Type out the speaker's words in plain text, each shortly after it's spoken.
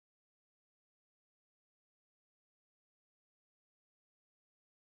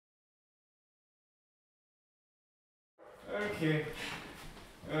Okay.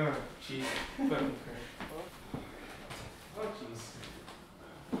 Oh, jeez. Fucking crap. Oh, jeez.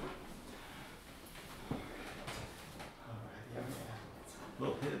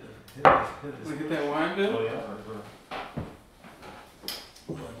 Well, hit it. Look at that wine, Bill? Oh, yeah.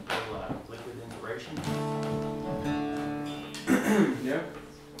 Liquid inspiration. Yep.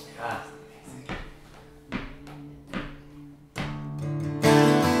 Ah.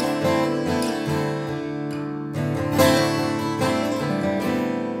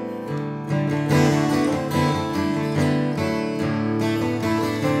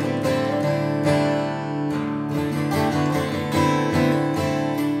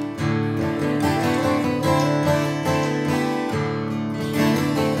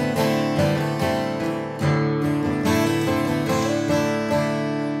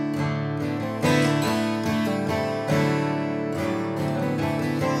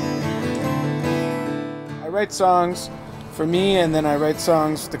 I write songs for me, and then I write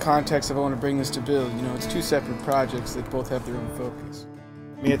songs with the context of I want to bring this to Bill. You know, it's two separate projects that both have their own focus.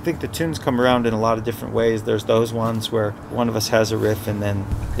 I mean, I think the tunes come around in a lot of different ways. There's those ones where one of us has a riff and then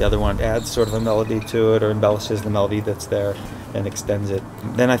the other one adds sort of a melody to it or embellishes the melody that's there and extends it.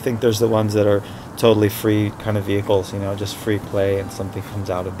 Then I think there's the ones that are totally free kind of vehicles, you know, just free play and something comes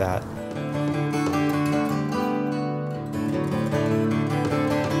out of that.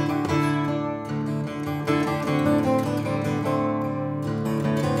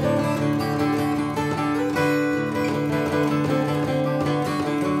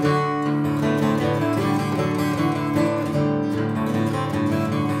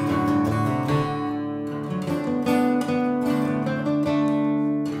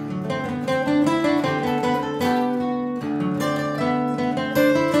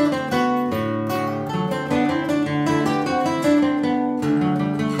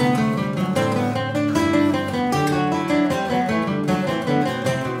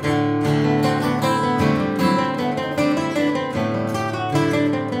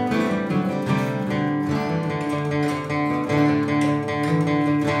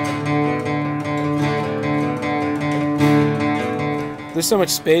 There's so much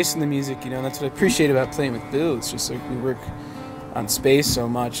space in the music, you know, and that's what I appreciate about playing with Bill. It's just like we work on space so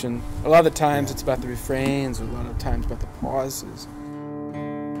much, and a lot of the times it's about the refrains, or a lot of times about the pauses.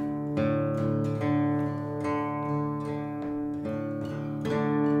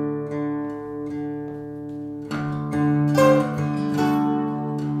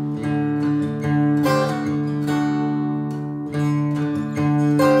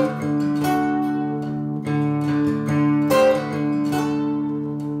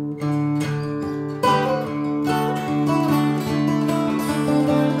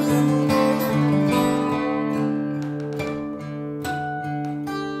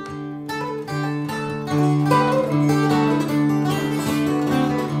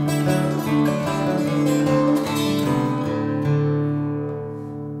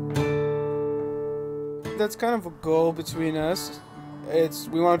 That's kind of a goal between us.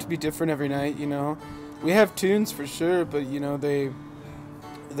 We want it to be different every night, you know. We have tunes for sure, but you know they're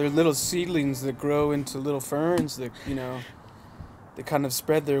little seedlings that grow into little ferns that, you know, they kind of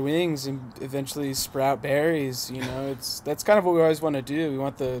spread their wings and eventually sprout berries. You know, that's kind of what we always want to do. We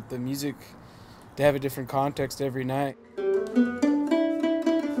want the music to have a different context every night.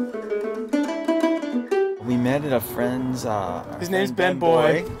 We met at a friend's His name's Ben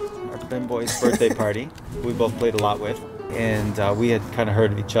Boy. Our Ben Boy's birthday party. We both played a lot with, and we had kind of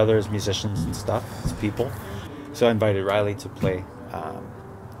heard of each other as musicians and stuff, as people. So I invited Riley to play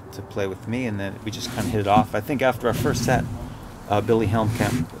with me, and then we just kind of hit it off. I think after our first set, Billy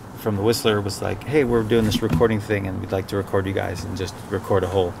Helmkamp from the Whistler was like, "Hey, we're doing this recording thing, and we'd like to record you guys and just record a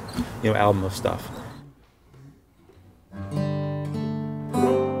whole, you know, album of stuff."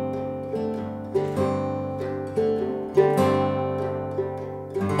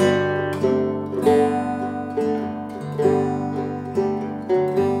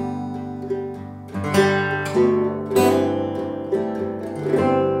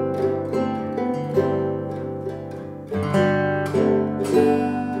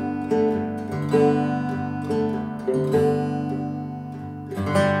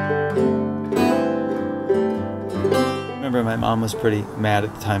 My mom was pretty mad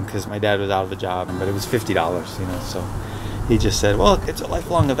at the time because my dad was out of a job, but it was $50, you know, so he just said, "Well, it's a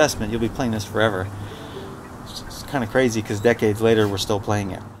lifelong investment, you'll be playing this forever." It's kind of crazy because decades later we're still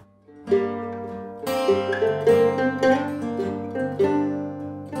playing it.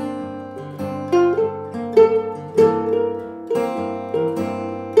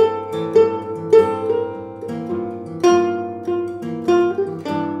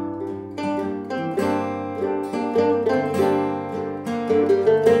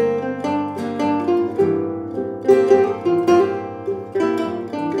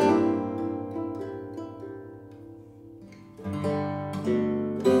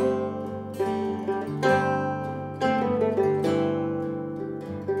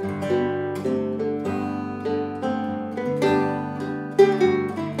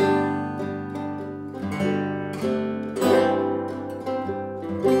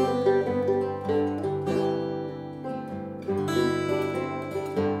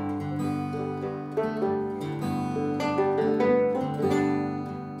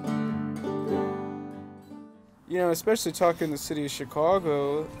 You know, especially talking the city of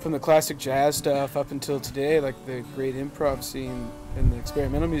Chicago, from the classic jazz stuff up until today, like the great improv scene and the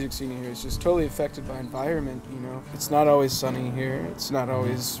experimental music scene here is just totally affected by environment, you know. It's not always sunny here, it's not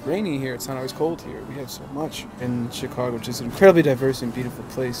always rainy here, it's not always cold here. We have so much in Chicago, which is an incredibly diverse and beautiful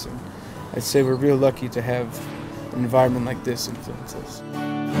place, and I'd say we're real lucky to have an environment like this influence us.